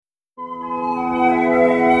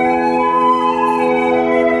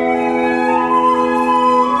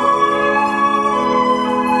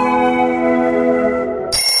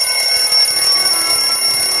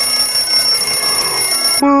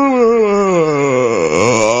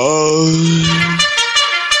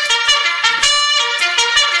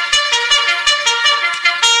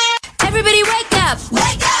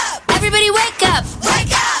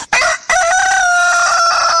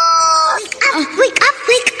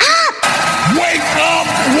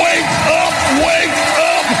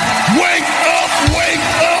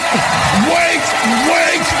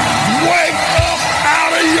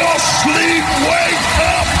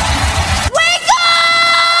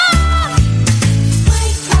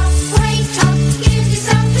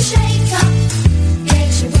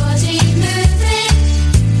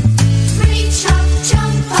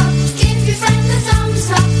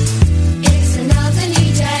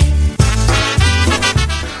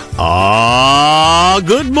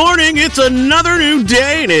Good morning. It's another new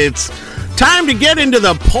day, and it's time to get into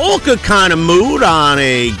the polka kind of mood on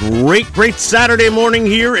a great Saturday morning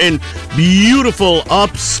here in beautiful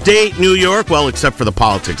upstate New York. Well, except for the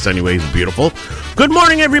politics, anyways, beautiful. Good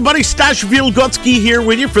morning, everybody. Stash Wielgocki here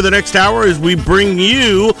with you for the next hour as we bring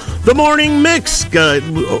you the Morning Mix,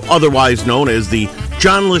 otherwise known as the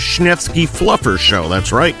John Lesniewski Fluffer Show.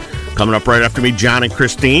 That's right. Coming up right after me, John and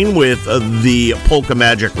Christine with the Polka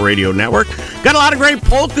Magic Radio Network. Got a lot of great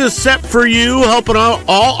polkas set for you, helping out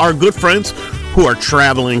all our good friends who are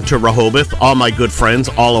traveling to Rehoboth. All my good friends,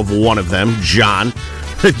 all of one of them, John,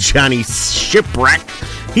 Johnny Shipwreck.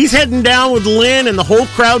 He's heading down with Lynn and the whole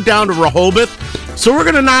crowd down to Rehoboth. So we're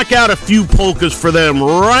going to knock out a few polkas for them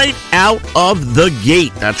right out of the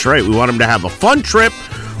gate. That's right. We want them to have a fun trip.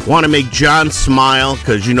 Want to make John smile,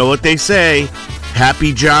 because you know what they say.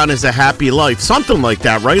 Happy John is a happy life. Something like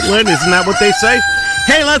that, right, Lynn? Isn't that what they say?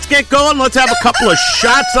 Hey, let's get going. Let's have a couple of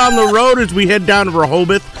shots on the road as we head down to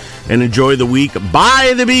Rehoboth and enjoy the week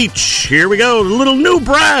by the beach. Here we go. A little new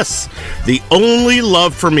brass. The Only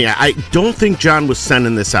Love for Me. I don't think John was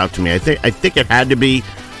sending this out to me. I think it had to be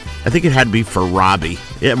for Robbie.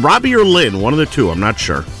 Yeah, Robbie or Lynn, one of the two. I'm not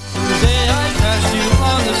sure. Today I passed you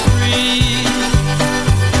on the street.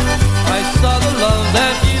 I saw the love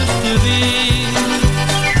that used to be.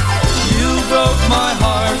 Broke my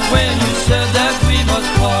heart when you said that we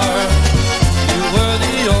must part. You were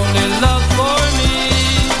the only love for me.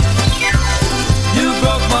 You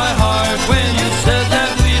broke my heart when you said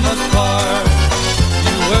that we must part.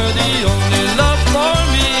 You were the only love for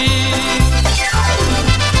me.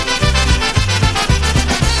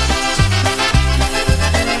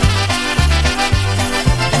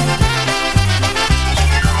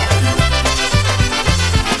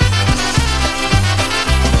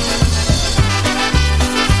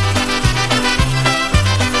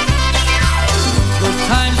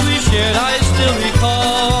 I still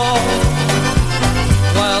recall,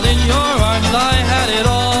 while in your arms I had it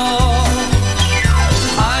all.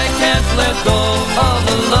 I can't let go of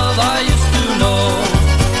the love I used to know.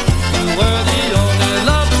 You were the only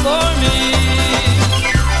love for me.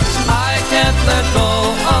 I can't let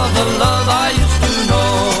go of the love I used to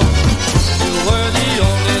know. You were the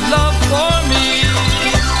only love for me.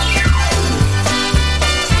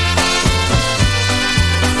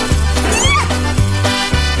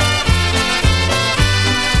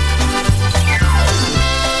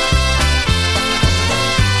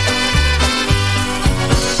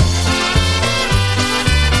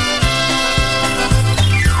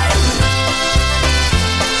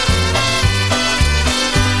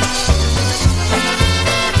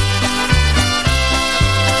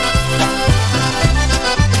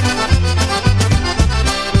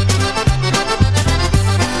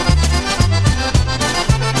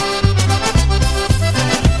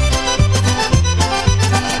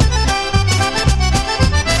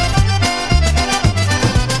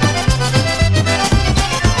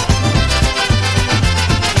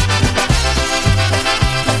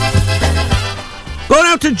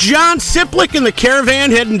 To John Siplick in the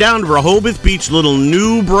caravan heading down to Rehoboth Beach. Little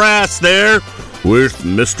new brass there with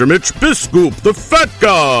Mr. Mitch Biscoop, the fat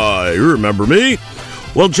guy. You remember me?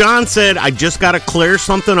 Well, John said, I just got to clear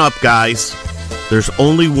something up, guys. There's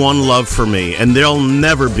only one love for me, and there'll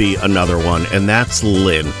never be another one, and that's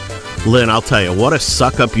Lynn. Lynn, I'll tell you, what a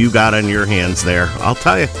suck-up you got on your hands there. I'll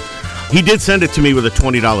tell you. He did send it to me with a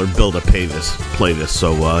 $20 bill to play this.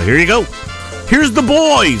 So here you go. Here's the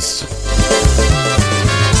boys.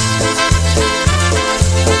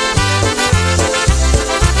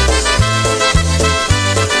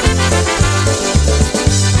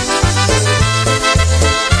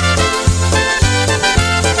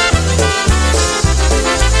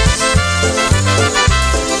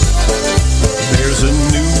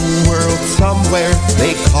 Somewhere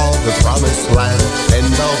they call the promised land, and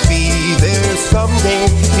I'll be there someday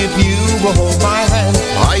if you will hold my hand.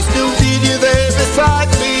 I still need you there beside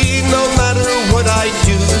me, no matter what I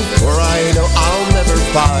do, for I know I'll never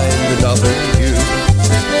find another you.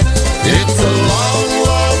 It's a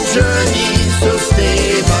long journey, so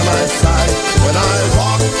stay by my side. When I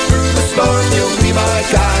walk through the storm, you'll be my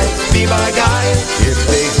guide, be my guide. If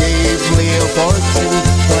they gave me a fortune,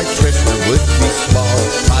 my treasure would be small.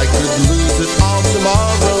 I could lose it all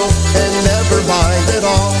tomorrow and never mind at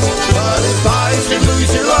all. But if I should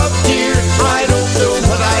lose your love, dear, I don't know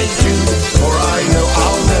what I'd do, for I know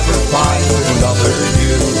I'll never find another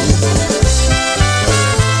you.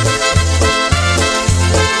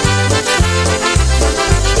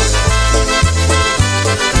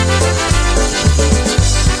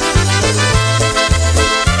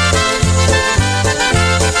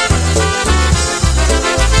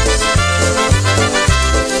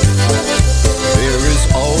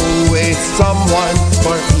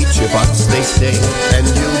 stay, and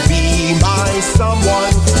you'll be my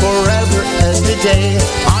someone forever and a day.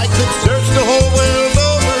 I could search the whole world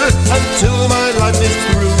over until my life is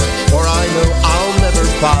through, for I know I'll never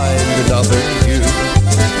find another you.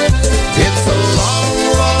 It's a long,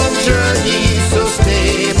 long journey, so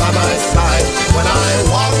stay by my side. When I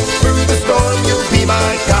walk through the storm, you'll be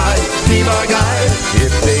my guide, be my guide.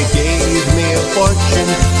 If they gave me a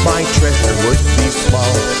fortune, my treasure would be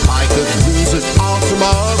small. I could lose it all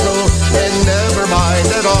tomorrow and never mind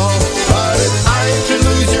at all. But if I should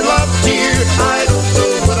lose your love, dear, I don't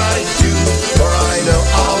know what I'd do, for I know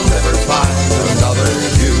I'll never find another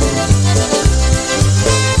you.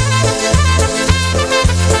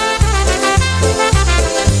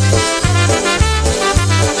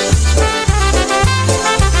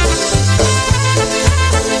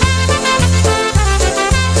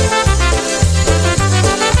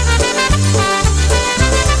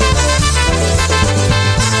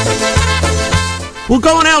 We're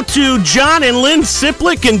going out to John and Lynn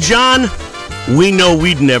Siplick. And John, we know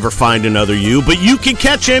we'd never find another you, but you can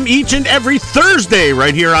catch him each and every Thursday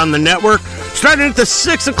right here on the network, starting at the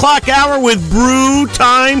 6 o'clock hour with Brew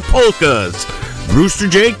Time Polkas. Brewster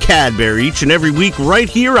J. Cadbury each and every week right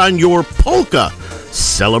here on your Polka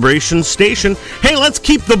Celebration Station. Hey, let's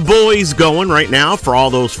keep the boys going right now for all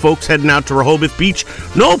those folks heading out to Rehoboth Beach.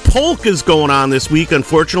 No polkas going on this week,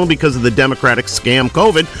 unfortunately, because of the Democratic scam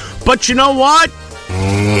COVID. But you know what?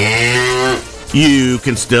 You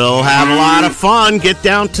can still have a lot of fun. Get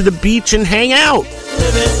down to the beach and hang out.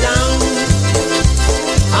 Live it down.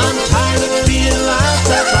 I'm tired of being laughed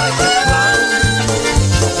at like a clown.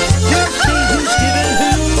 You'll see who's giving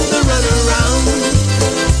who the runaround.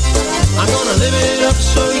 I'm gonna live it up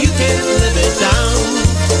so you can live it down.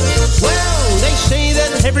 Well, they say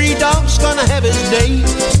that every dog's gonna have his day.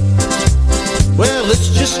 Well,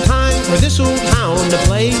 it's just time for this old hound to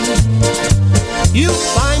play. You'll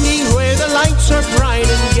find me where the lights are bright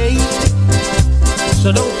and gay.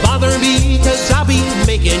 So don't bother me, 'cause I'll be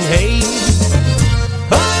making hay.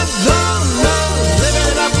 I'm gonna live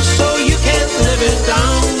it up so you can live it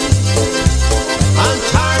down. I'm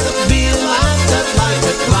tired of being laughed at like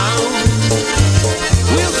a clown.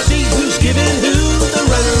 We'll see who's giving who the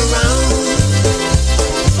runaround.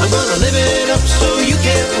 I'm gonna live it up so you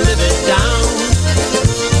can live it down.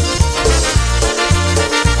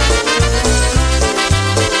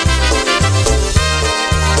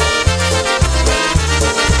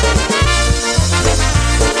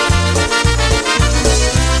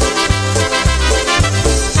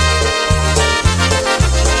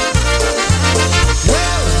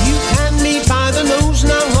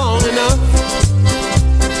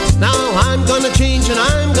 And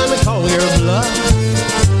I'm gonna call your bluff.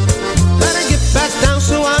 Better get back down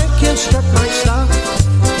so I can start my stuff.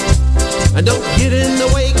 And don't get in the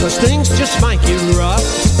way, 'cause things just might get rough.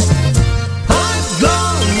 I'm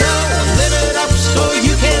gonna live it up so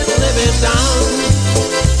you can live it down.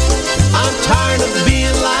 I'm tired of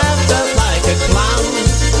being laughed at like a clown.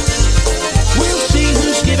 We'll see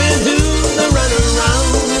who's giving who the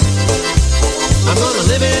runaround. I'm gonna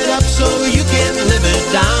live it up so you can live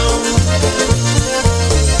it down.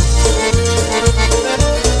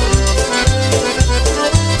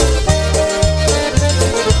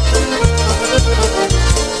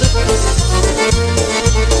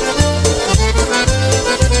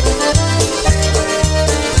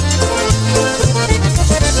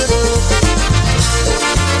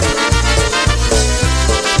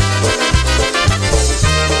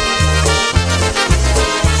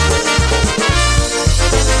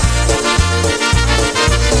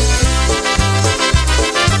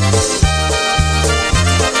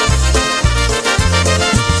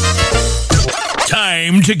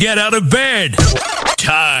 To get out of bed.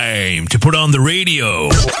 Time to put on the radio.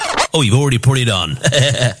 Oh, you've already put it on.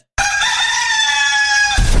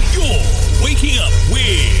 You're waking up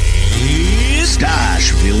with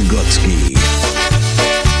Stash Vilgotsky.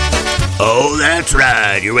 Oh, that's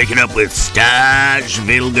right. You're waking up with Stash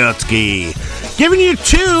Vilgotsky. Giving you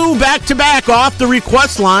two back-to-back off the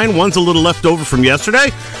request line. One's a little left over from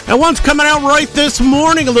yesterday, and one's coming out right this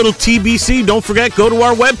morning, a little TBC. Don't forget, go to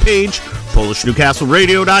our webpage,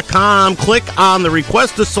 PolishNewcastleRadio.com. Click on the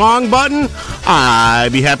Request a Song button.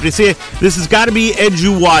 I'd be happy to see it. This has got to be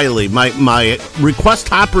Edu Wiley. My request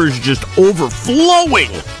hopper is just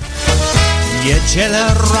overflowing.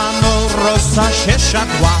 Niedzielę rano rosa się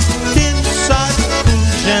szatła w tym sadku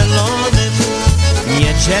zielonym.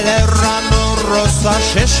 Niedzielę rano rosa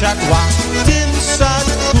się szatła w tym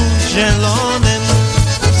sadku zielonym.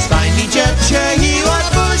 Wstań mi dziewczę i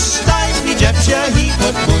odpuść, wstań mi dziewczę i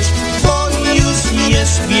odpuść, bo już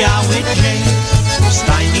jest biały dzień.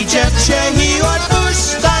 Wstań mi dziewczę i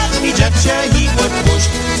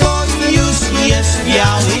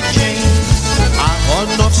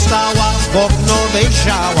Rano wstała, w okno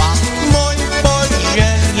wejrzała, mój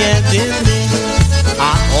Boże jedyny.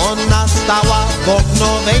 A ona stała, w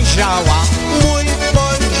okno wejrzała, mój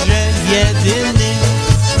Boże jedyny.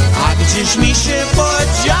 A gdzieś mi się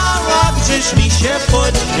podziała, gdzieś mi się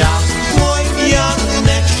podział mój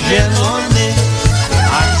Janek zielony.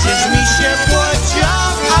 A gdzieś mi się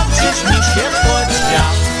podział, a gdzieś mi się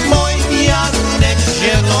podział mój Janek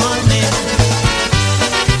zielony.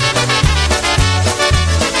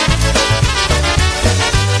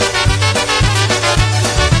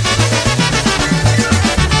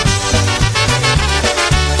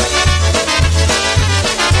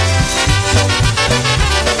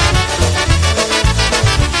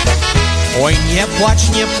 Oj, nie płacz,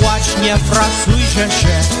 nie frasujże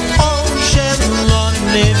się, o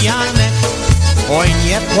zielony wianek. Oj,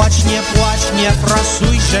 nie płacz, nie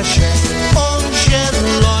frasujże się, o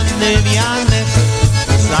zielony wianek.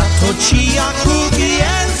 Za to ci ja kupię,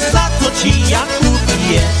 za to ci ja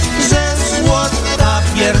kupię, ze złota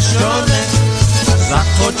pierścionek. Za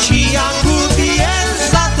to ci ja kupię,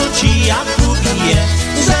 za to ci ja kupię,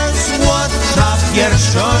 ze złota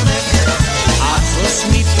pierścionek. A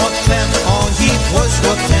cóż mi potem, oj, po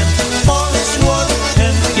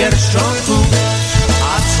złotym pierścionku.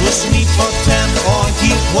 A cóż mi potem,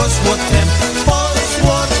 oj, po złotym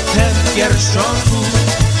pierścionku.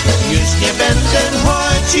 Już nie będę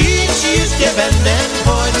chodzić, już nie będę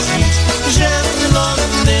chodzić w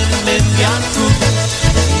zielonym wianku.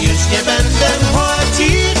 Już nie będę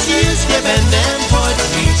chodzić, już nie będę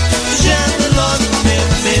chodzić w zielonym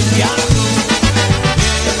wianku.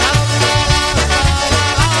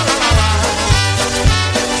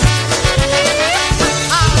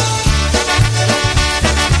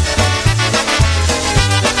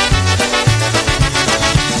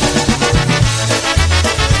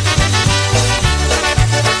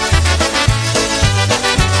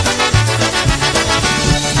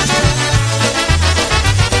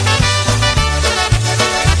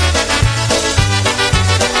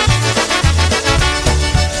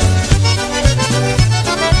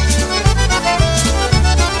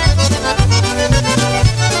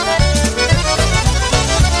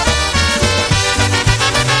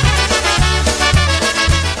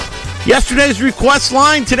 Yesterday's request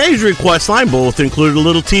line, today's request line, both include a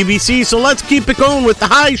little TBC, so let's keep it going with the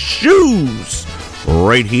high shoes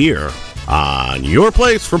right here on your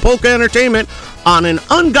place for polka entertainment on an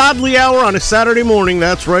ungodly hour on a Saturday morning.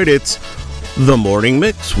 That's right, it's The Morning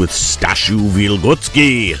Mix with Stasiu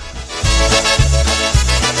Wilgocki.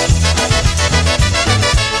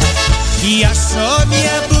 Ja sobie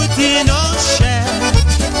buty noszę,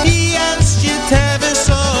 jeźdźcie te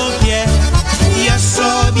wysokie. Ja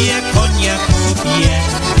sobie konia kupię,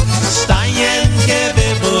 stajenkę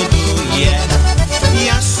wybuduję.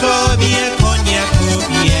 Ja sobie konia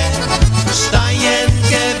kupię,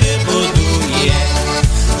 stajenkę wybuduję.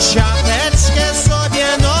 Czapeczkę sobie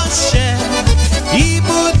noszę i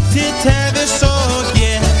buty te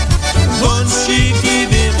wysokie. Wąsiki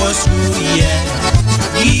wywłoskuję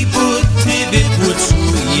i buty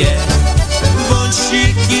wypucuję.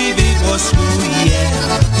 Wąsiki wywłoskuję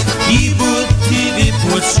i buty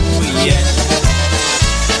wypucuję.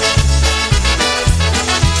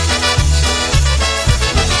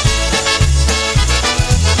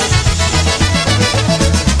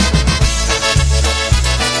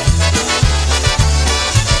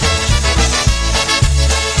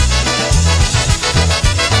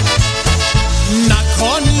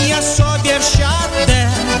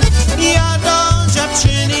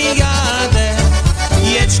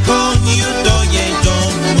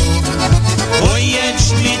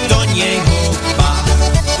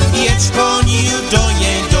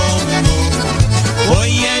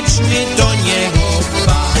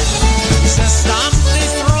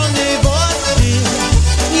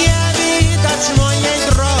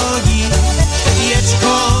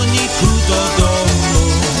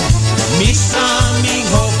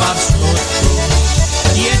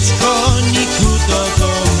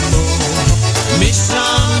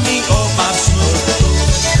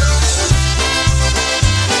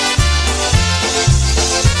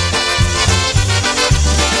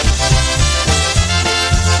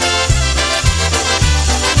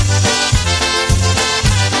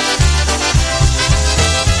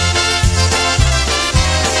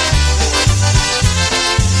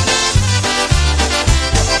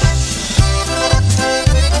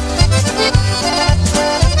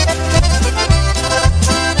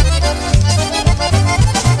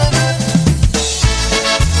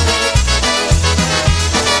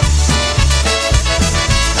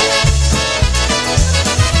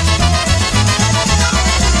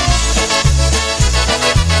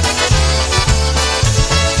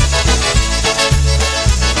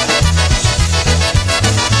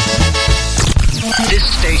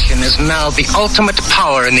 now the ultimate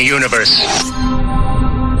power in the universe.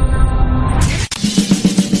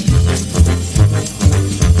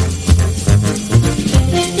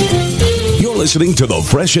 You're listening to the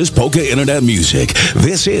freshest polka internet music.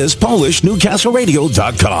 This is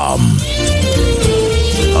PolishNewcastleRadio.com.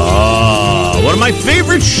 One of my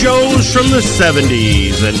favorite shows from the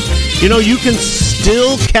 70s. And, you know, you can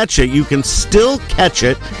still catch it. You can still catch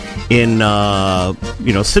it in,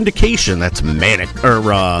 syndication. That's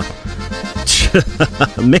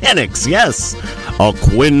Mannix, yes. A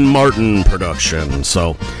Quinn Martin production.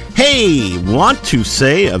 So, hey, want to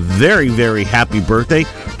say a very, very happy birthday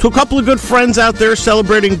to a couple of good friends out there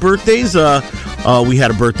celebrating birthdays. We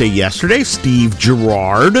had a birthday yesterday, Steve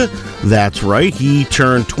Gerard. That's right, he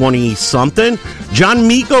turned 20-something. John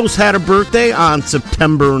Mikos had a birthday on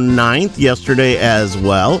September 9th, yesterday as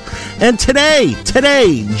well. And today,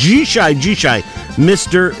 G-Shy,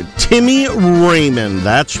 Mr. Timmy Raymond.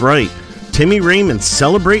 That's right, Timmy Raymond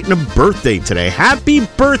celebrating a birthday today. Happy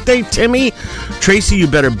birthday, Timmy. Tracy, you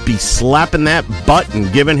better be slapping that butt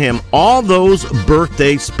and giving him all those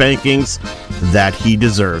birthday spankings that he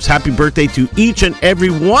deserves. Happy birthday to each and every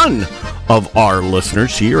one of our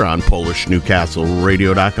listeners here on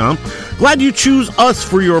PolishNewcastleRadio.com. Glad you choose us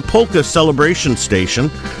for your polka celebration station.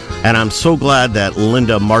 And I'm so glad that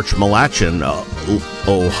Linda March-Malachin,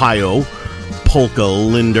 Ohio, Polka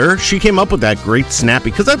Linder, she came up with that great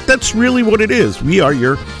snappy, because that's really what it is. We are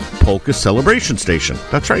your polka celebration station.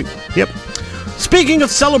 That's right. Yep. Speaking of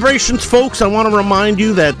celebrations, folks, I want to remind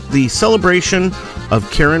you that the celebration of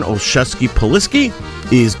Karen Olszewski-Polisky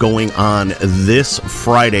is going on this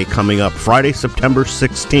Friday, coming up, Friday, September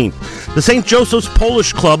 16th. The St. Joseph's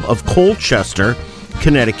Polish Club of Colchester,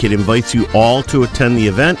 Connecticut, invites you all to attend the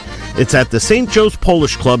event. It's at the St. Joe's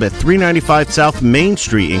Polish Club at 395 South Main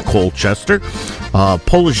Street in Colchester.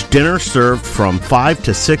 Polish dinner served from 5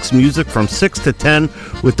 to 6, music from 6 to 10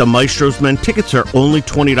 with the Maestro's Men. Tickets are only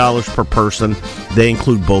 $20 per person. They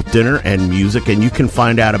include both dinner and music, and you can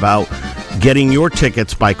find out about getting your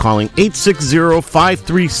tickets by calling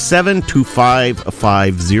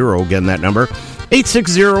 860-537-2550. Again, that number,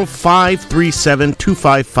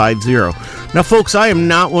 860-537-2550. Now, folks, I am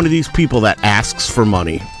not one of these people that asks for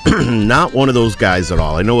money. Not one of those guys at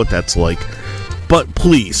all. I know what that's like. But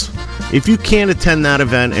please, if you can attend that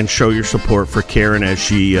event and show your support for Karen as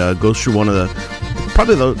she goes through one of the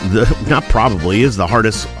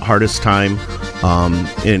hardest time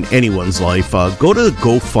in anyone's life, go to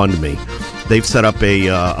GoFundMe. They've set up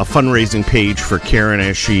a fundraising page for Karen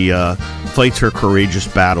as she fights her courageous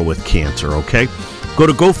battle with cancer, okay? Go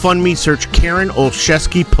to GoFundMe, search Karen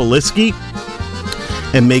Olszewski-Polisky,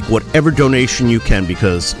 and make whatever donation you can,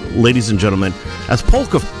 because, ladies and gentlemen, as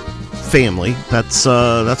Polka family, that's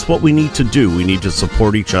what we need to do. We need to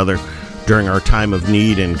support each other during our time of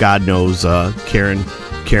need, and God knows Karen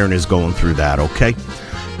is going through that, okay?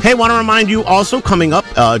 Hey, want to remind you also, coming up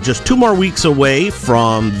just 2 more weeks away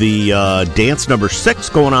from the dance number 6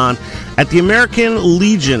 going on at the American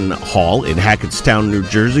Legion Hall in Hackettstown, New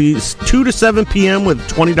Jersey. It's 2 to 7 p.m. with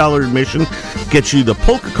 $20 admission. Gets you the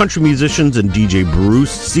polka country musicians and DJ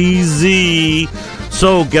Bruce CZ.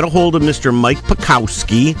 So get a hold of Mr. Mike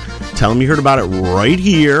Pakowski. Tell him you heard about it right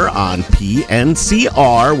here on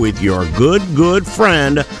PNCR with your good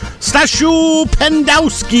friend, Stashu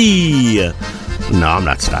Pendowski. No, I'm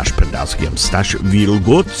not Stash Pendowski. I'm Stash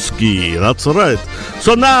Wilgocki. That's right.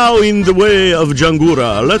 So now, in the way of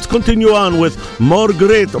Jangura, let's continue on with more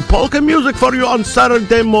great polka music for you on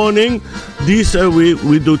Saturday morning. This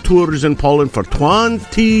we do tours in Poland for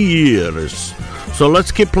 20 years. So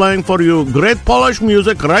let's keep playing for you great Polish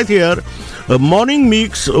music right here. A morning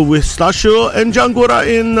mix with Stasio and Jangura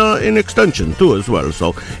in extension too as well.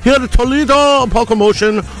 So here Toledo Polka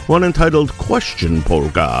Motion, one entitled Question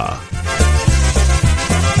Polka.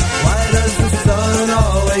 Does the sun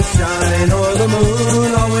always shine or the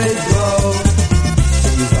moon always glow?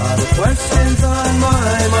 These are the questions on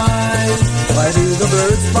my mind. Why do the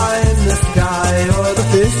birds fly in the sky or the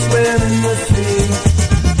fish swim in the sea?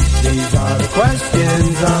 These are the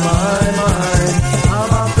questions on my mind.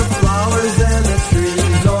 How about the flowers and the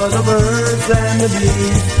trees or the birds and the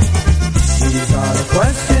bees? These are the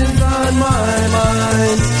questions on my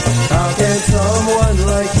mind. How can someone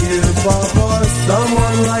like you fall for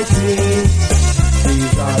someone like me?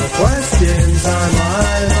 These are the questions on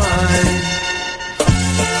my mind.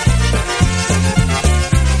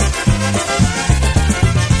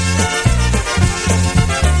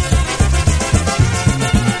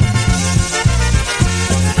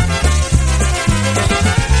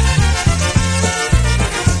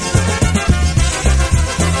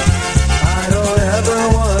 I don't ever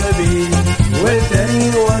want to be with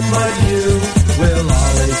anyone but you.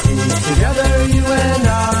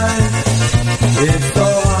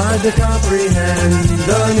 hard to comprehend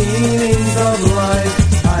the meanings of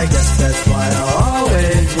life. I guess that's why I'll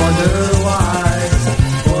always wonder why.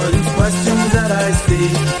 For these questions that I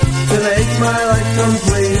seek to make my life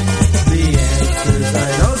complete, the answers I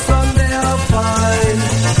know someday I'll find.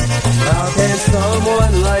 How can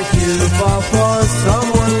someone like you fall for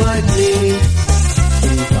someone like me?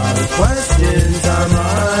 These are the questions on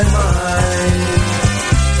my mind.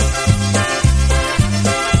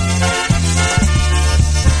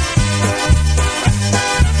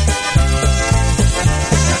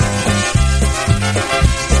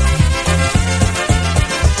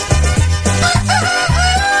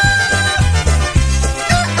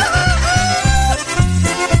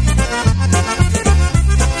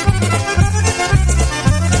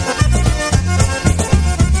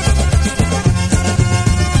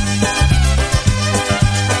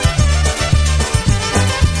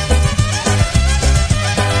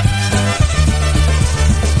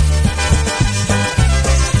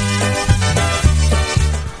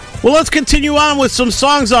 Well, let's continue on with some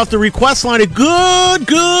songs off the request line. A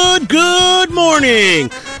good morning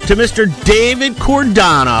to Mr. David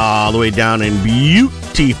Cordana, all the way down in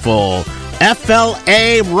beautiful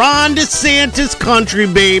FLA, Ron DeSantis country,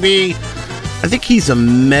 baby. I think he's a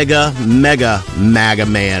mega MAGA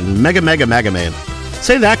man. Mega man.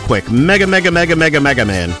 Say that quick. Mega man. To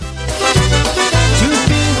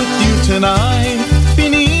be with you tonight,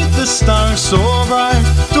 beneath the stars so bright,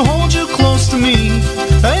 to hold you close to me,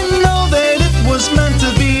 and know that it was meant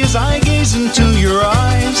to be. As I gaze into your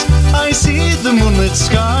eyes, I see the moonlit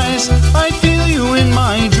skies, I feel you in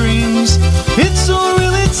my dreams. It's so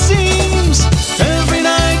real it seems. Every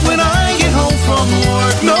night when I get home from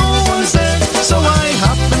work, no one's there, so I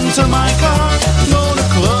hop into my car, go to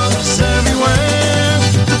clubs everywhere,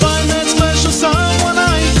 to find that special someone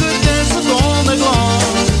I could dance with all night long.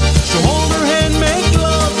 To hold her hand, make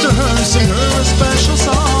love to her, sing her a special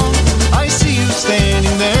song. I see you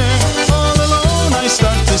standing there, all alone, I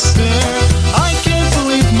start to stare. I can't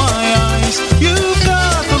believe my eyes, you've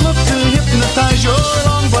got the look to hypnotize. Your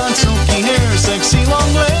long blonde silky hair, sexy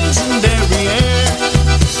long legs and derriere.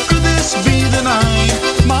 Could this be the night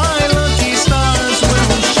my lucky stars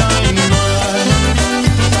will shine bright?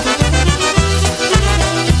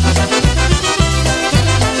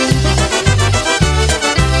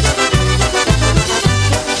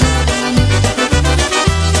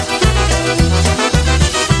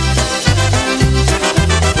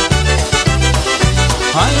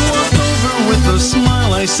 I walk over with a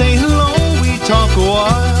smile, I say hello, we talk a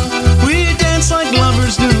while, we dance like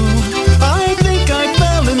lovers do. I think I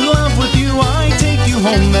fell in love with you, I take you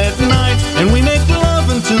home that night, and we make love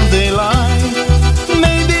until daylight.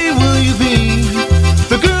 Maybe will you be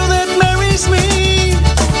the girl that marries me?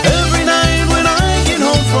 Every night when I get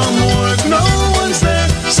home from work, no one's there,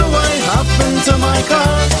 so I hop into my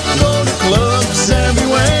car, go to clubs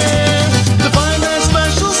everywhere, to find that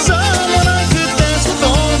special someone I could dance with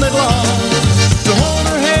all night long. To hold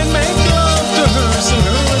her hand, make love to her, sing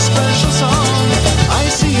her a special song. I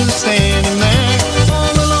see you standing there,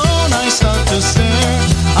 all alone, I start to stare.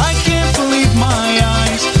 I can't believe my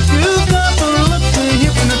eyes, you've got the look to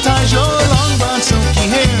hypnotize. Your long blonde silky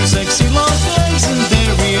hair, sexy long legs and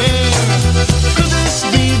derriere. Could this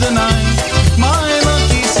be the night my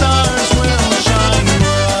lucky stars will shine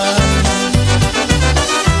bright?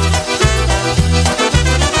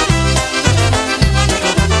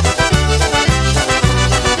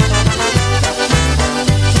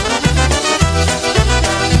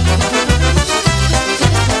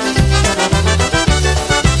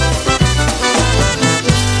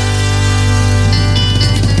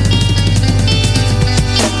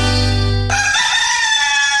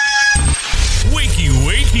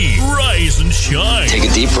 Wakey, rise and shine. Take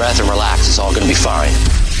a deep breath and relax. It's all going to be fine.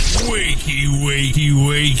 Wakey.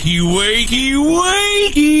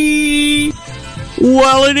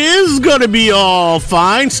 Well, it is going to be all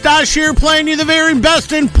fine. Stash here playing you the very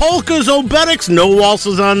best in polkas, obetics. No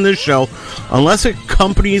waltzes on this show, unless it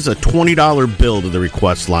accompanies a $20 bill to the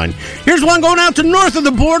request line. Here's one going out to north of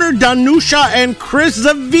the border, Danusha and Chris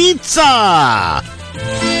Zawica.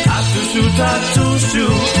 Tatusiu,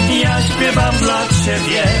 ja śpiewam dla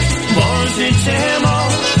ciebie, bo życie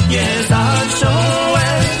moje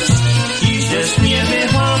zacząłeś. Iżeś mnie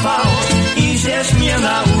wychował, iżeś mnie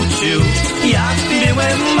nauczył, jak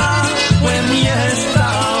byłem małym je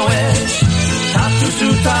stałeś.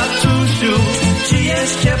 Tatusiu, czy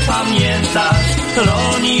jeszcze pamiętasz,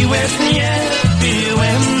 roniłeś mnie,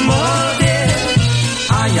 byłem młody.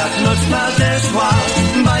 A jak noc nadeszła,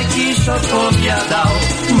 bajki opowiadał,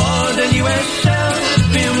 modliłeś się,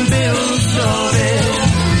 bym był zdrowy.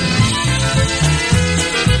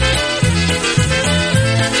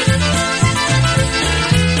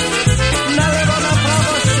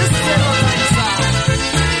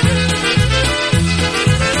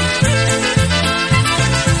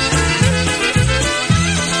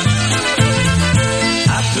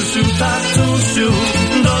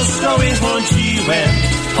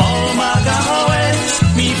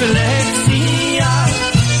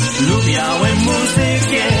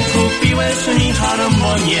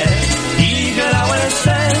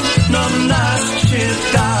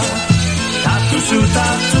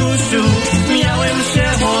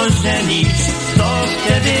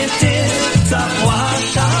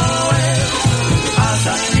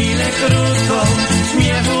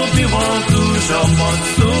 mucho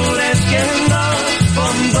mozules que no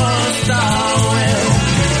fondo stałem.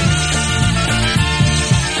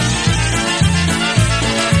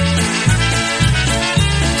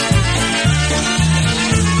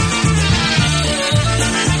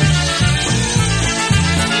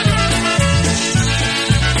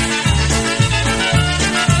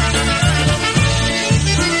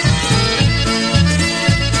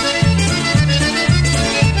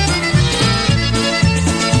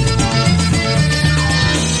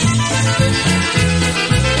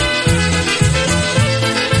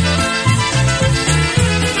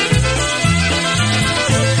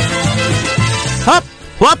 Hop,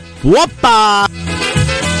 whoop, whoopa.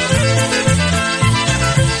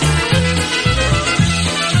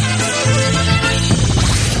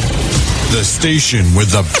 The station with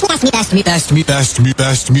the best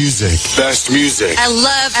music. Best music. I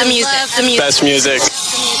love the music. Best music.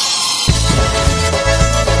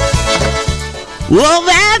 Well,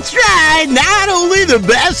 that's right. Not only the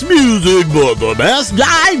best music, but the best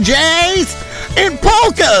DJs and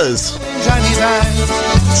polkas. Johnny's eyes,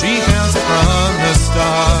 she feels it from the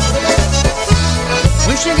start.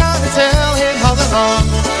 Wishing I could tell him all along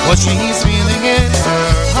what she's feeling in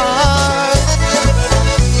her heart.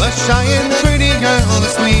 But shy and pretty girl, the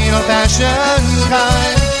sweet old-fashioned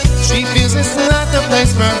kind, she feels it's not the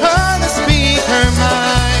place for her to speak her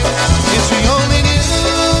mind. If she only knew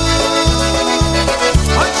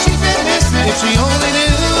what she's been missing, if she only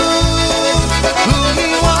knew who he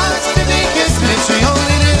wants to be kissing, if she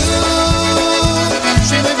only knew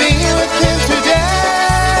she would be with him today.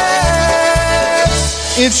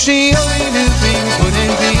 If she only knew things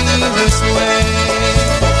wouldn't be this way.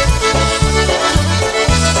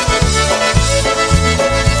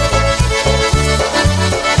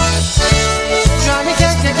 Johnny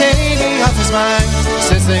can't get Katie off his mind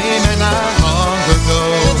since they met not long ago.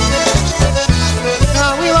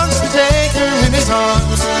 Now he wants to take her in his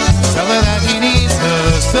arms, tell her that he needs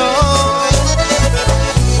her so.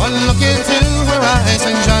 One look into her eyes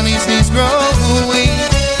and Johnny's knees grow weak.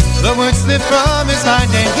 The words slip from his mind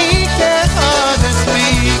and he can't hardly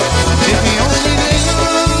speak. If he only knew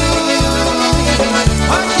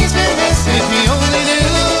what he's been missing, if he only knew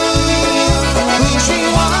who she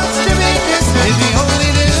wants to be kissing, if he only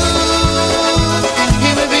knew he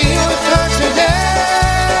would be with her today.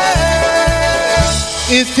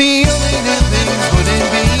 If he only knew things wouldn't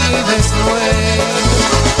be this way.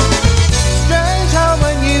 Strange how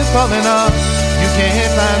when you fall in love, you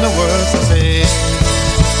can't find the words to say.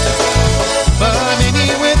 But maybe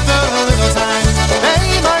with a little time,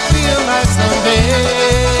 they might realize someday.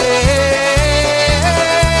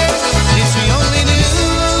 If she only knew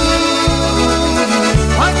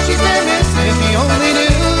what she's been missing, if he only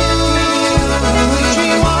knew who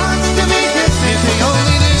she wants to be kissed, if he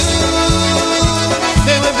only knew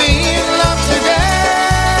they would be in love today.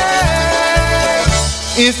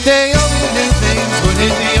 If they only knew things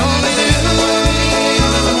wouldn't be only knew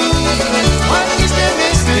what he's been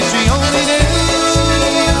missing, if she only knew.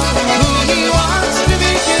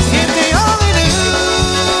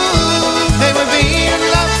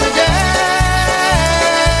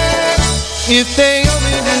 If they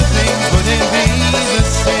only knew things wouldn't be the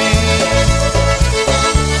same.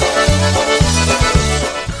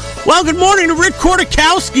 Well, good morning to Rick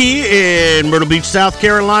Kortakowski in Myrtle Beach, South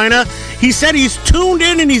Carolina. He said he's tuned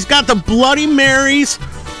in and he's got the Bloody Marys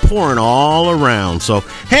pouring all around. So,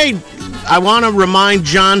 hey, I want to remind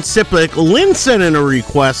John Siplick, Lynn sent in a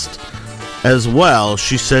request as well.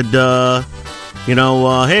 She said, hey,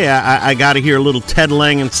 I got to hear a little Ted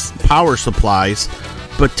Langen's Power Supplies.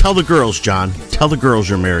 But tell the girls, John. Tell the girls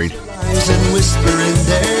you're married. Lies and whisper in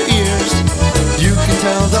their ears. You can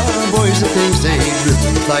tell the boys the things they'd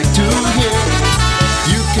really like to hear.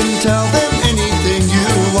 You can tell them anything you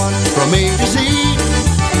want from A to Z.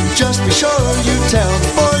 Just be sure you tell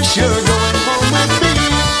the boys you're going home with me.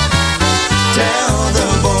 Tell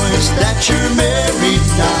the boys that you're married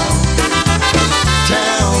now.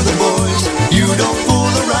 Tell the boys you don't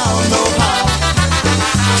fool around no how.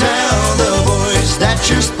 Tell the boys that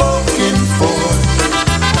you're spoken for.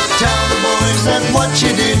 Tell the boys that what you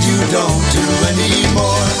did you don't do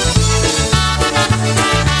anymore.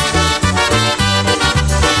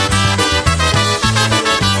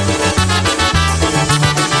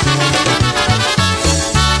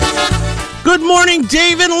 Good morning,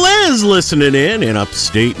 Dave and Liz, listening in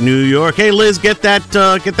upstate New York. Hey, Liz, get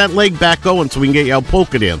that leg back going so we can get you out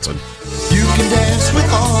polka dancing. You can dance with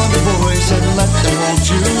all the boys and let them hold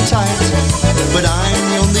you tight, but I'm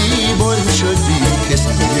the only boy who should be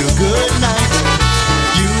kissing you goodnight.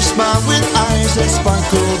 You smile with eyes that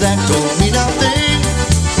sparkle that don't mean nothing.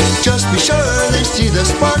 Just be sure they see the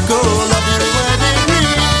sparkle of your wedding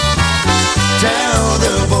ring. Tell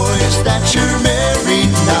the boys that you're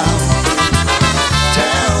married now.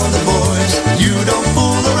 Tell the boys you don't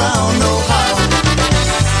fool around no how.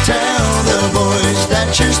 Tell the boys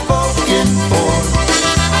that you're spoken for.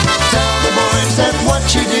 Tell the boys that what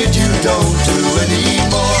you did you don't do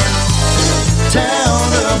anymore. Tell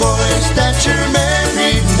the boys that you're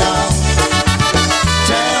married now.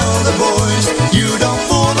 Tell the boys you don't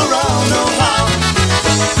fool around no how.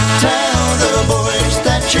 Tell the boys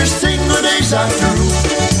that your single days are through.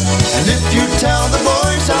 And if you tell the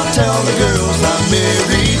boys, I'll tell the girls I'm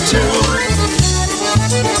married too.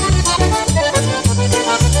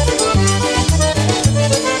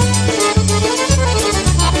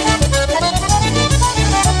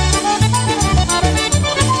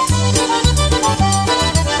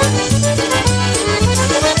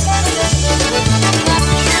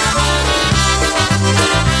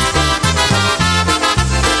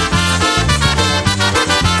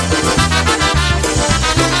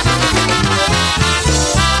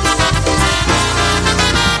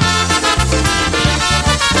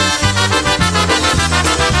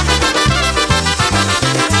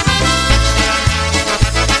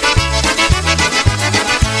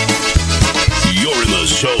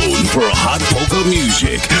 For hot polka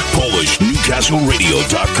music,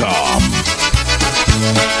 PolishNewcastleRadio.com.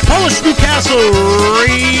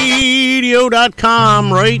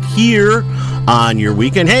 PolishNewcastleRadio.com right here on your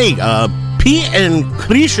weekend. Hey, Pete and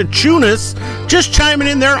Krisha Chunas just chiming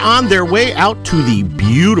in there on their way out to the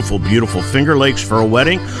beautiful, beautiful Finger Lakes for a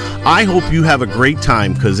wedding. I hope you have a great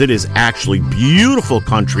time because it is actually beautiful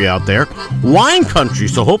country out there. Wine country,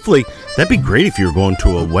 so hopefully that'd be great if you were going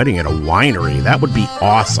to a wedding at a winery. That would be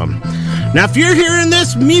awesome. Now, if you're hearing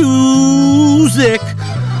this music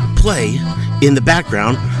play in the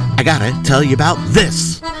background, I gotta tell you about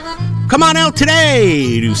this. Come on out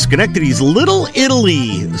today to Schenectady's Little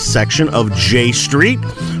Italy section of J Street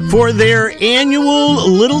for their annual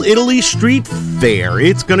Little Italy Street Fair.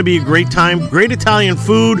 It's going to be a great time. Great Italian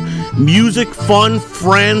food, music, fun,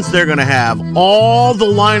 friends. They're going to have all the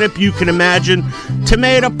lineup you can imagine.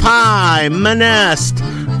 Tomato pie,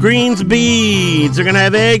 minestrone, greens beans. They're going to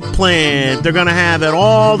have eggplant. They're going to have it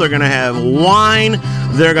all. They're going to have wine.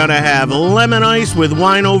 They're going to have lemon ice with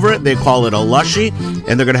wine over it. They call it a lushy.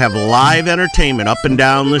 And they're going to have live entertainment up and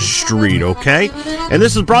down the street, okay? And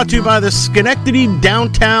this is brought to you by the Schenectady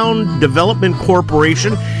Downtown Development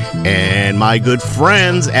Corporation and my good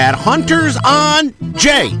friends at Hunters on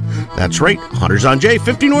J. That's right, Hunters on J,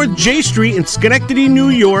 50 North J Street in Schenectady, New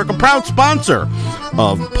York, a proud sponsor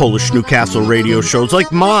of Polish Newcastle radio shows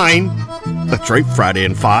like mine. That's right, Friday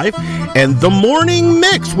and 5. And The Morning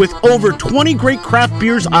Mix with over 20 great craft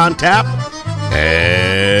beers on tap.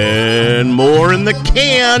 And more in the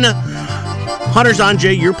can. Hunters on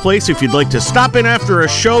J, your place. If you'd like to stop in after a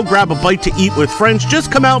show, grab a bite to eat with friends, just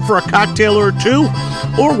come out for a cocktail or two,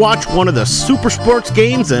 or watch one of the Super Sports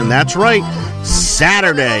games. And that's right,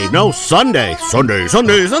 Sunday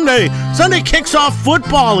kicks off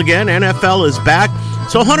football again. NFL is back.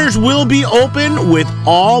 So Hunters will be open with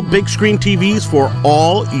all big screen TVs for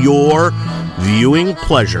all your viewing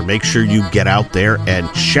pleasure. Make sure you get out there and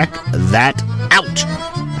check that out.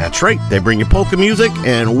 That's right, they bring you polka music,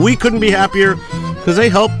 and we couldn't be happier because they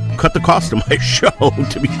help cut the cost of my show,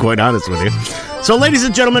 to be quite honest with you. So, ladies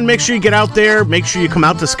and gentlemen, make sure you get out there. Make sure you come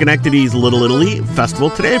out to Schenectady's Little Italy Festival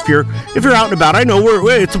today if you're out and about. I know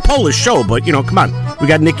it's a Polish show, but come on, we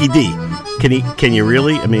got Nikki D. Can you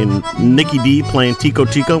really? I mean, Nikki D playing Tico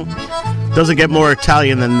Tico doesn't get more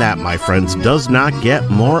Italian than that, my friends. Does not get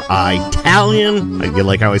more Italian. I feel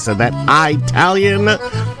like how I said that. Italian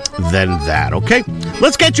than that. Okay,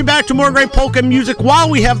 let's get you back to more great polka music while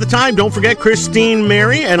we have the time. Don't forget Christine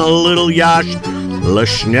Mary and a little Yash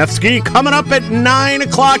Leshnevsky coming up at 9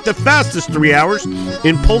 o'clock, the fastest 3 hours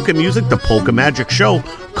in polka music, the Polka Magic Show,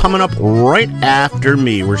 coming up right after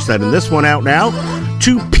me. We're sending this one out now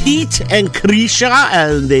to Pete and Krisha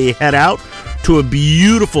as they head out to a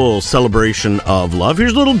beautiful celebration of love.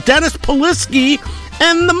 Here's little Dennis Polisky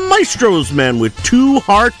and the Maestro's Men with Two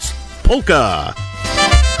Hearts Polka.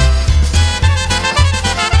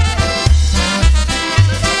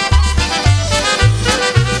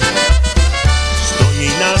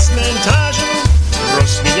 Na cmentarzu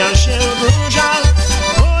rozmija się róża,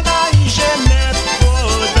 podaj ziemię,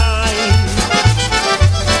 podaj.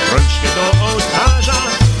 Rączkę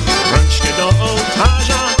do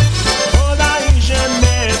ołtarza, podaj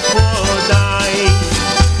ziemię, podaj.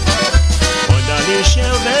 Podali się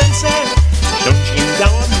ręce, ksiądz im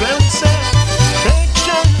dał w ręce,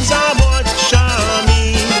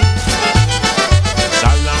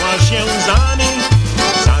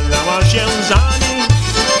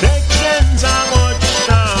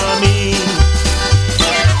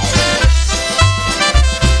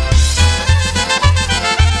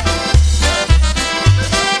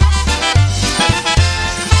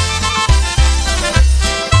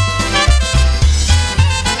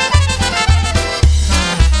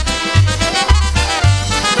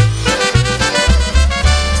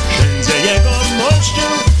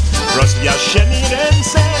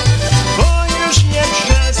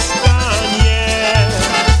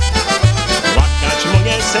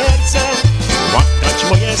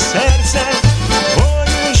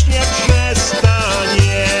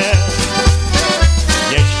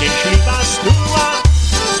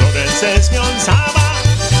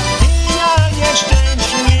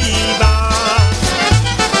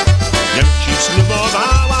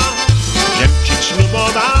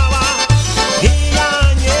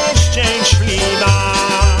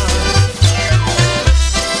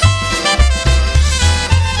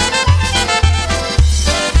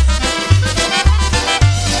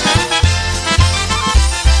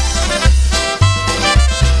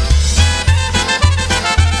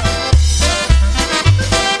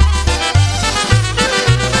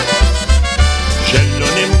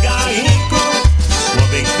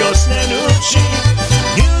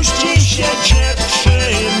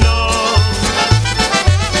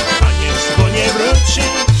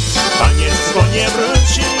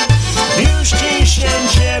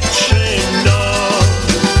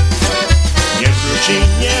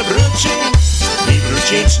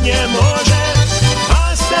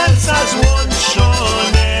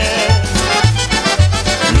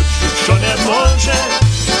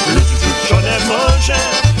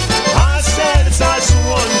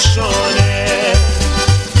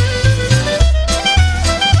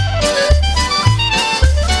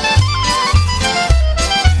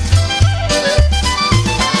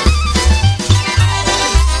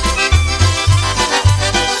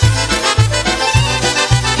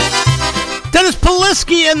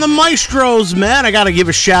 Zaleski and the Maestros, man. I got to give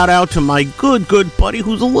a shout out to my good buddy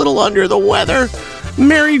who's a little under the weather,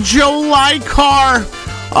 Mary Jo Lykar.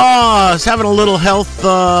 Is having a little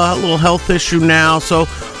health issue now. So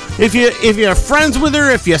if you're friends with her,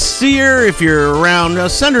 if you see her, if you're around,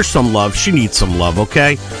 send her some love. She needs some love,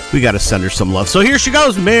 okay? We got to send her some love. So here she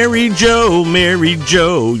goes. Mary Jo,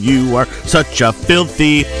 you are such a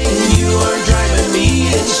filthy. You are driving me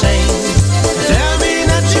insane. Tell me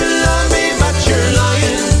that you love me, but you're lying.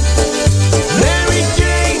 Mary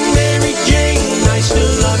Jane, I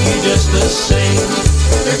still love you just the same.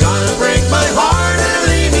 You're gonna break my heart and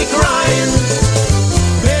leave me crying.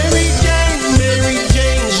 Mary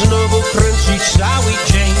Jane, znowu kręcić cały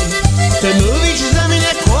dzień. Ty mówisz ze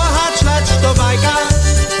mnie kochać, lecz to bajka.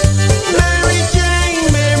 Mary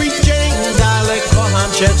Jane, dalej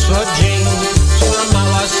kocham cię co dzień.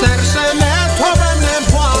 Złamała serce me, to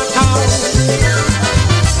będę płakał.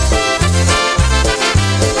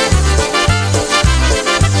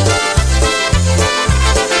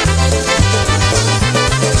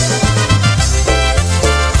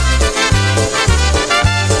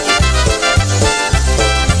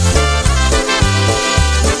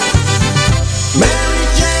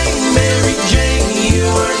 Mary Jane, you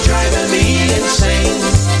are driving me insane.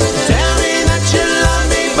 Tell me that you love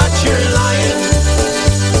me, but you're lying.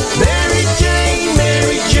 Mary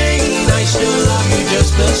Jane, I still love you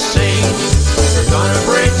just the same. You're gonna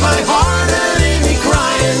break my heart and leave me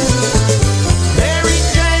crying. Mary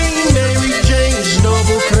Jane,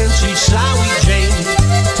 znowu kręcić cały dzień.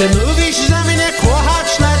 Ty mówisz, że mnie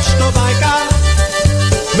kochać, lecz to bajka.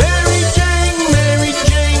 Mary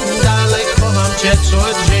Jane, dalej kocham cię co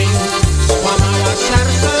dzień. Złamała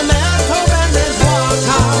serce me, to będę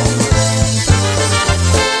płakał.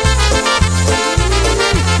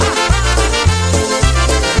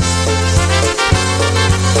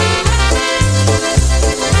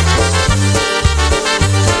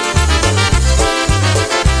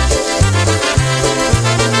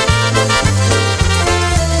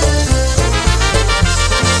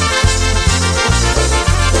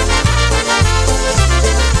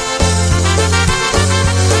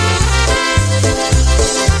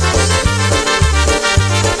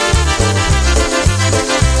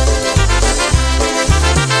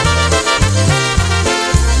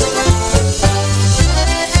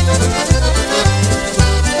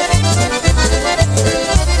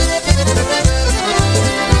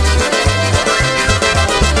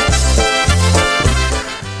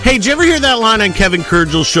 Hey, did you ever hear that line on Kevin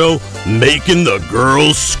Kurgel's show? Making the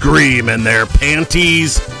girls scream in their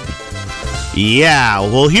panties. Yeah,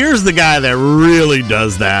 well, here's the guy that really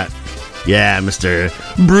does that. Yeah, Mr.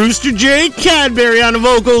 Brewster J. Cadbury on the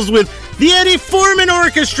vocals with the Eddie Foreman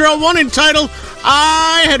Orchestra, one entitled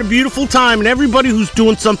I Had a Beautiful Time. And everybody who's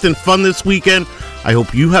doing something fun this weekend, I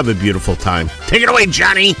hope you have a beautiful time. Take it away,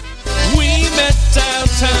 Johnny. We met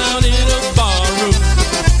downtown in a barroom,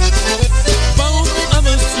 both of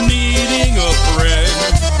us needing a friend.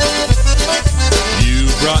 You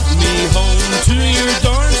brought me home to your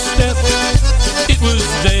doorstep. It was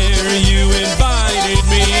there you invited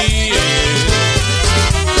me in.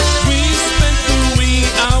 We spent the wee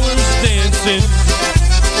hours dancing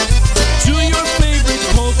to your favorite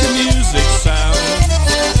polka music sound.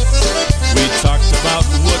 We talked about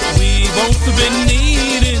what we both have been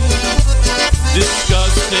needing,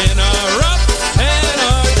 discussing our ups and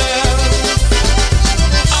our downs.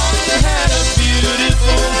 I had a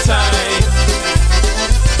beautiful time,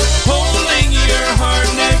 holding your heart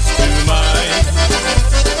next to mine.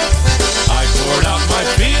 I poured out my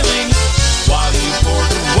feelings while you poured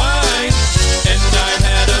the wine, and I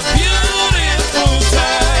had a beautiful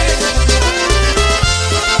time.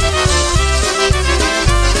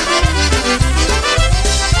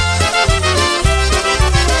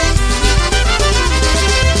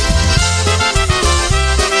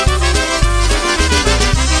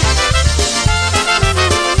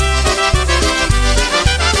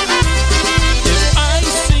 If I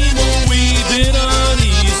seem a wee bit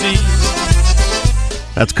uneasy,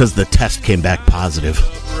 That's because the test came back positive.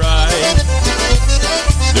 right,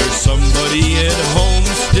 there's somebody at home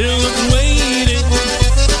still waiting,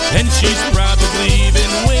 and she's probably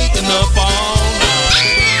been waiting up all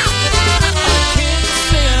night. I can't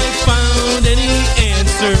say I found any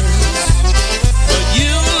answers, but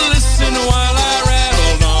you listen while I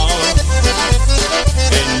rattle on.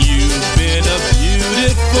 And you've been a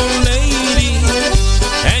beautiful lady,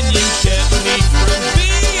 and you kept me from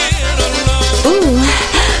being alone. Ooh,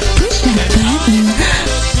 push that button.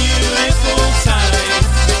 Beautiful time,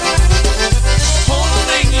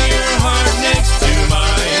 holding your heart next to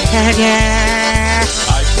mine.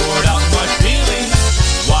 I poured out my feelings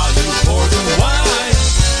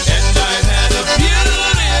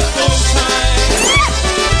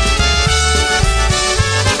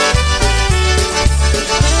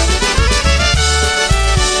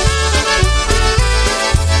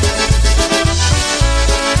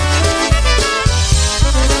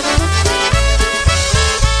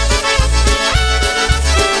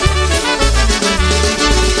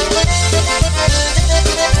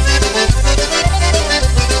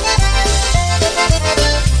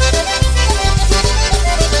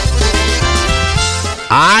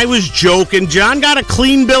was joking. John got a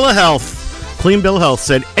clean bill of health. Clean bill of health.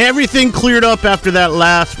 Said everything cleared up after that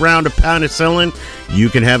last round of penicillin. You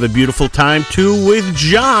can have a beautiful time, too, with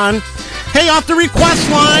John. Hey, off the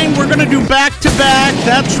request line, we're going to do back-to-back.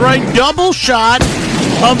 That's right, double shot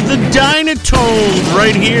of the Dynatones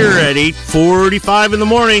right here at 8:45 in the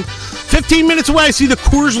morning. 15 minutes away, I see the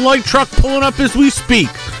Coors Light truck pulling up as we speak.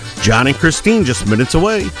 John and Christine just minutes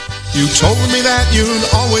away. You told me that you'd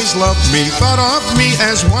always love me, thought of me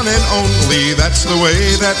as one and only. That's the way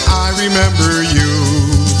that I remember you.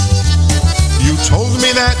 You told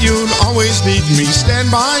me that you'd always need me,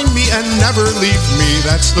 stand by me and never leave me.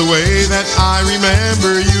 That's the way that I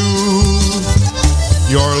remember you.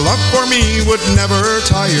 Your love for me would never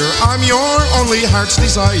tire. I'm your only heart's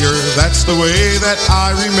desire. That's the way that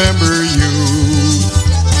I remember you.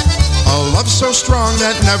 A love so strong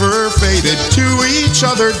that never faded, to each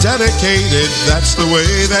other dedicated. That's the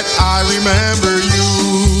way that I remember you.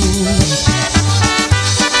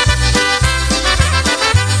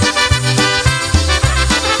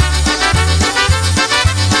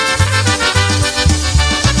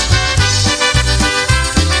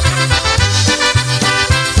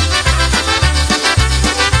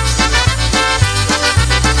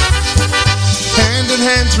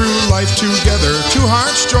 Hand through life together, two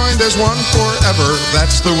hearts joined as one forever.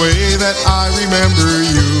 That's the way that I remember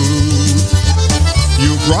you.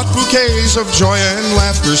 You brought bouquets of joy and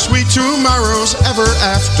laughter, sweet tomorrows ever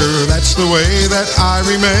after. That's the way that I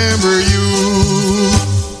remember you.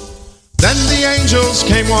 Then the angels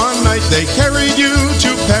came one night, they carried you to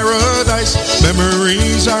paradise.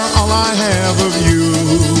 Memories are all I have of you.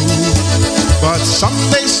 But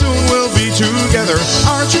someday soon we'll be together,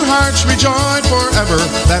 our two hearts rejoined forever.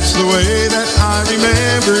 That's the way that I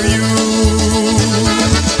remember you.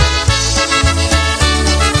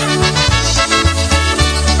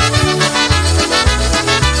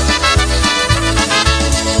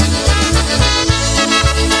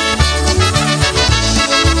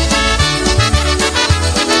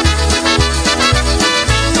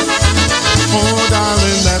 Oh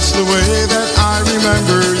darling, that's the way that I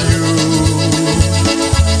remember you.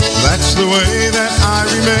 That's the way that I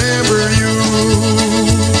remember you.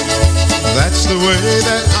 That's the way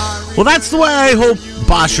that I... Well, that's the way I hope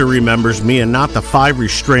Basha remembers me and not the 5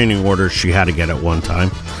 restraining orders she had to get at one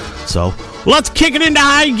time. So, let's kick it into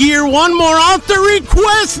high gear. One more off the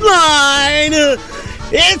request line.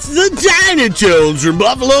 It's the Dynatones from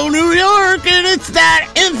Buffalo, New York, and it's that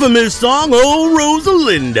infamous song, Oh,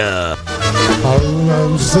 Rosalinda. Oh,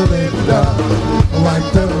 Rosalinda, why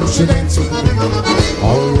don't you dance with me?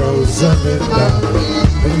 Oh, Rosalinda,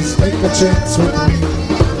 please take a chance with me.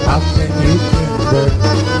 How can you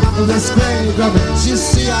remember this grave of it? You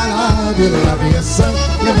see, I love you so.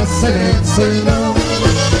 You must answer no.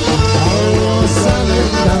 Oh,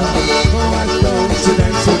 Rosalinda, why don't you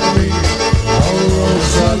dance with me? Oh,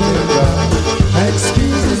 Rosalinda,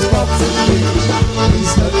 excuses bothering me.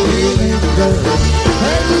 Please let me linger.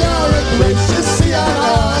 Hey, you're a grace. You see, I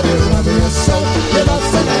love you so. You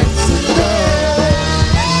must answer no.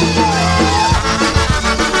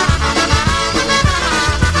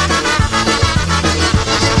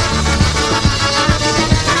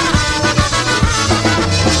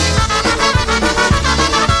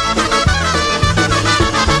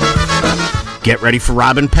 Get ready for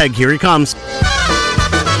Robin Pegg. Here he comes. Oh,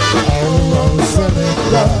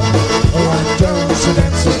 Rosalinda, why don't you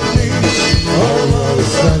dance with me? Oh,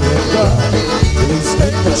 Rosalinda, please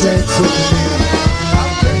take a chance with me. How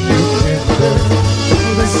can you enter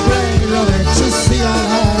this grave of it? You see,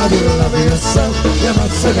 I love you so. You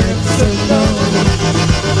must answer no.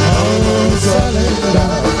 Oh, Rosalinda,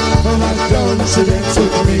 why don't you dance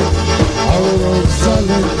with me? Oh,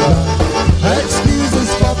 Rosalinda,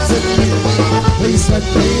 excuses bothering me. Please let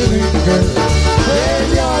me linger. Hey,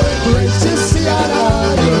 you're a grace. You see, I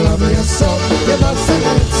love you so. You must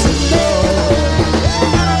answer no.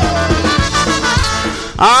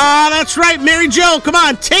 Ah, that's right, Mary Jo. Come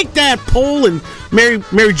on, take that pole and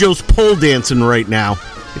Mary Jo's pole dancing right now.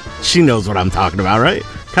 She knows what I'm talking about, right?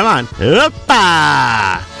 Come on.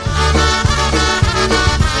 Hoppa!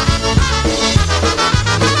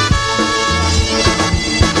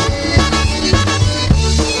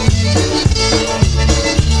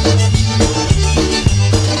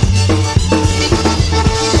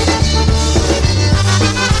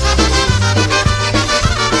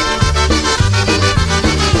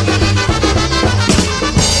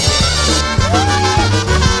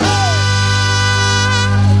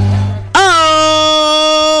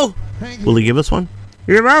 Will he give us one?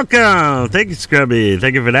 You're welcome. Thank you, Scrubby.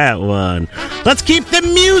 Thank you for that one. Let's keep the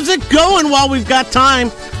music going while we've got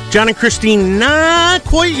time. John and Christine, not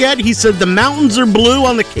quite yet. He said the mountains are blue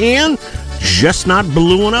on the can, just not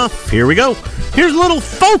blue enough. Here we go. Here's a little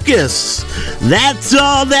Focus. That's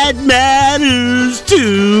all that matters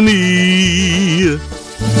to me.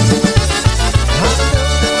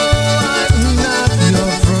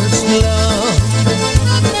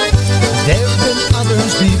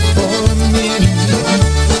 Before me,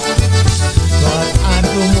 but I'm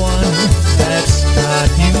the one that's got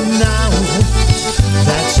you now.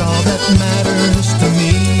 That's all that matters to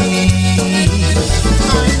me.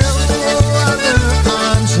 I know other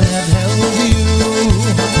arms have held you.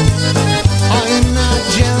 I'm not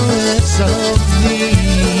jealous of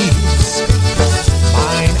these.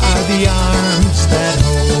 Mine are the arms that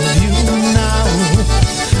hold you now.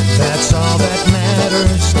 That's all that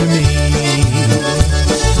matters to me.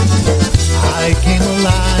 I came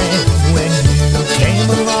alive when you came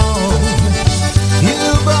along. You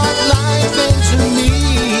brought life into me.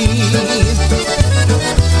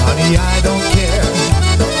 Honey, I don't care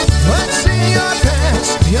what's in your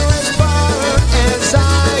past. You're as far as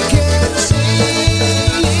I can see.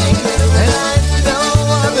 And I know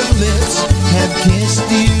other lips have kissed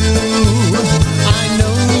you. I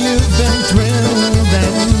know you've been thrilled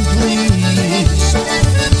and pleased.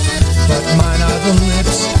 But mine are the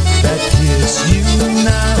lips that kiss you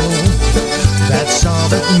now. That's all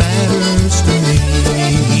that matters to me.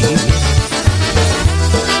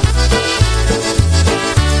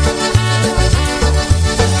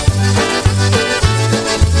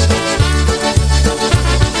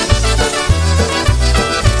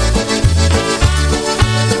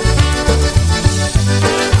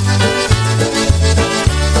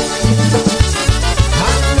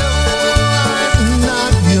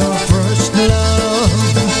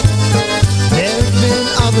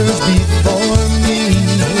 Before me,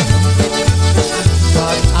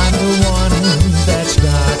 but I'm the one that's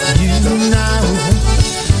got you now.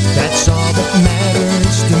 That's all that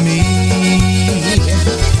matters to me.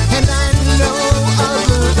 And I know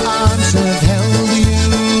other arms have held you.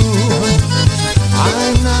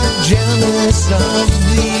 I'm not jealous of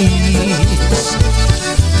these.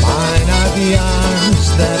 Mine are the arms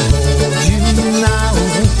that hold you now.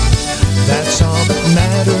 That's all that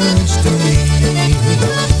matters to me.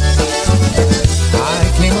 I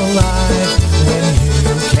came alive when you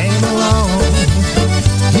came along.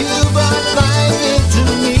 You brought life into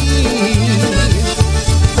me.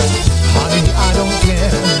 Honey, I don't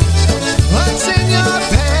care what's in your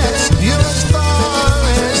past. You're as far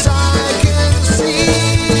as I can see.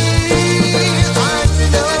 I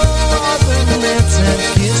know other lips have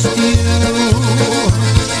kissed you.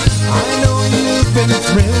 I know you've been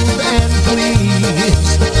thrilled and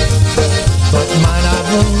pleased. But mine are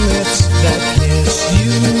the lips that kiss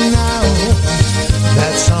you now.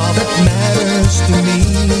 That's all that matters to me.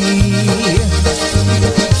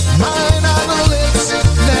 Mine are the lips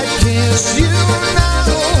that kiss you now.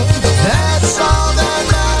 That's all that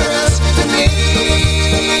matters to me.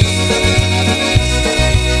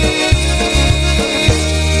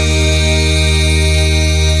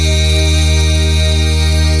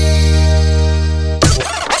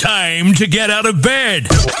 Time to get out of bed.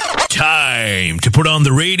 Time to put on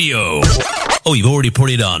the radio. Oh, you've already put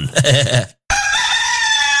it on.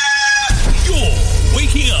 You're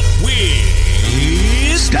waking up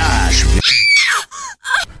with Stash.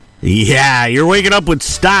 Yeah, you're waking up with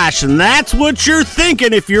Stash, and that's what you're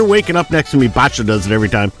thinking if you're waking up next to me. Basha does it every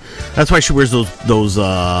time. That's why she wears those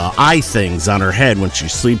eye things on her head when she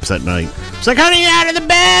sleeps at night. She's like, honey, out of the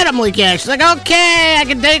bed. I'm like, yeah. She's like, okay, I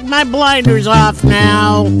can take my blinders off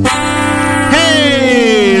now.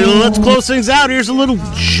 Hey, let's close things out. Here's a little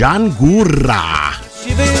John Gura.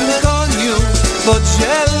 Siwym koniu pod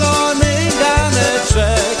zielony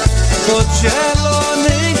ganeczek, pod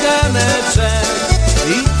zielony ganeczek.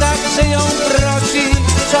 I tak się ją prosi,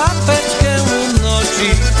 czapeczkę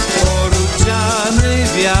unosi, poruczany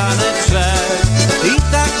wianeczek. I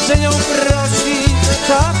tak się ją prosi,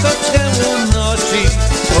 czapeczkę unosi,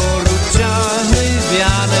 poruczany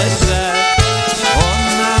wianeczek.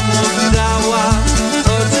 Ona mu dała,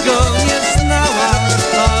 choć go nie znała,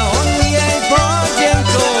 a on jej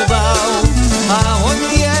podziękował, a on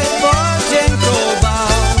jej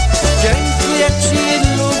podziękował. Dziękuję ci,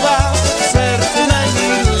 luba, serce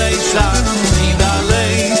najmilejsza,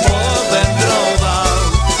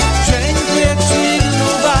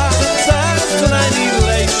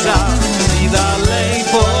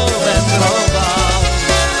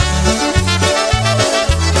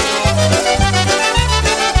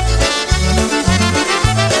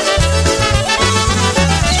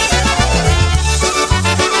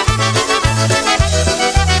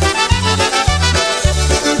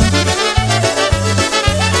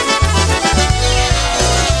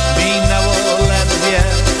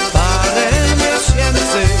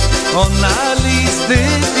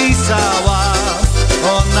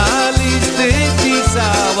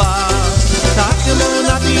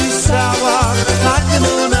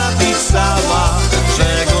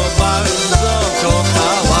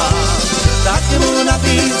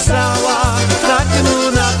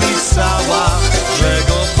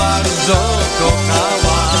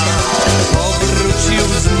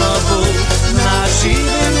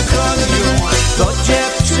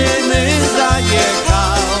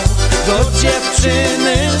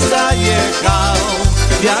 dziewczyny zajechał.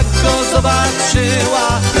 Jak go zobaczyła,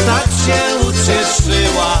 tak się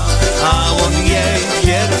ucieszyła, a on jej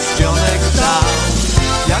pierścionek dał.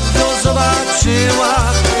 Jak go zobaczyła,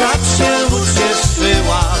 tak się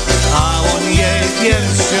ucieszyła, a on jej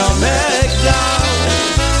pierścionek dał.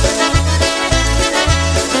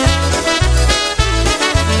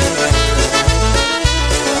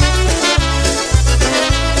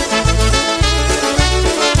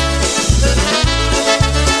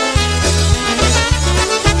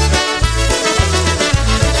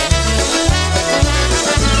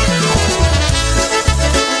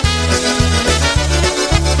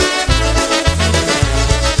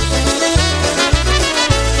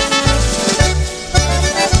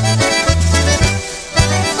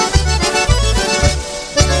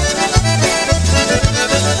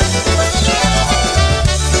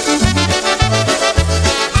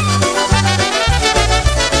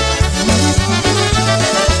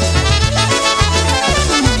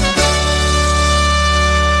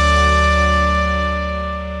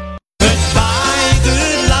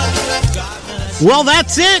 Well,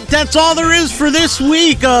 that's it. That's all there is for this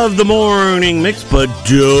week of the Morning Mix. But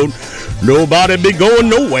don't nobody be going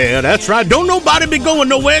nowhere. That's right. Don't nobody be going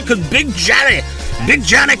nowhere, because Big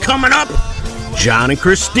Johnny coming up. John and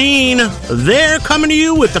Christine, they're coming to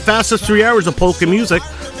you with the fastest 3 hours of polka music.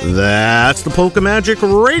 That's the Polka Magic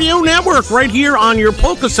Radio Network right here on your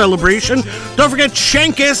polka celebration. Don't forget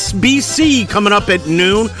Shankis BC coming up at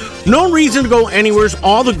noon. No reason to go anywhere.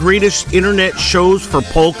 All the greatest internet shows for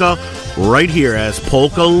polka right here as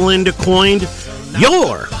Polka Linda coined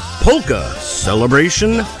your polka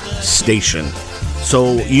celebration station.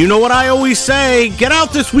 So you know what I always say, get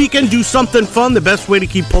out this weekend, do something fun. The best way to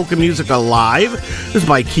keep polka music alive is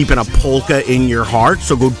by keeping a polka in your heart.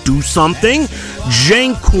 So go do something.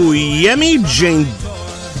 Dziękujemy, dzień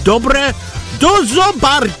dobre, do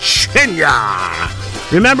zobaczenia.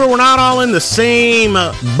 Remember, we're not all in the same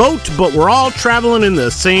boat, but we're all traveling in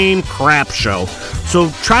the same crap show.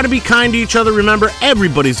 So try to be kind to each other. Remember,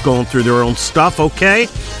 everybody's going through their own stuff, okay?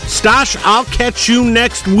 Stash, I'll catch you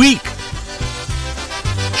next week.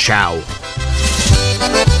 Ciao.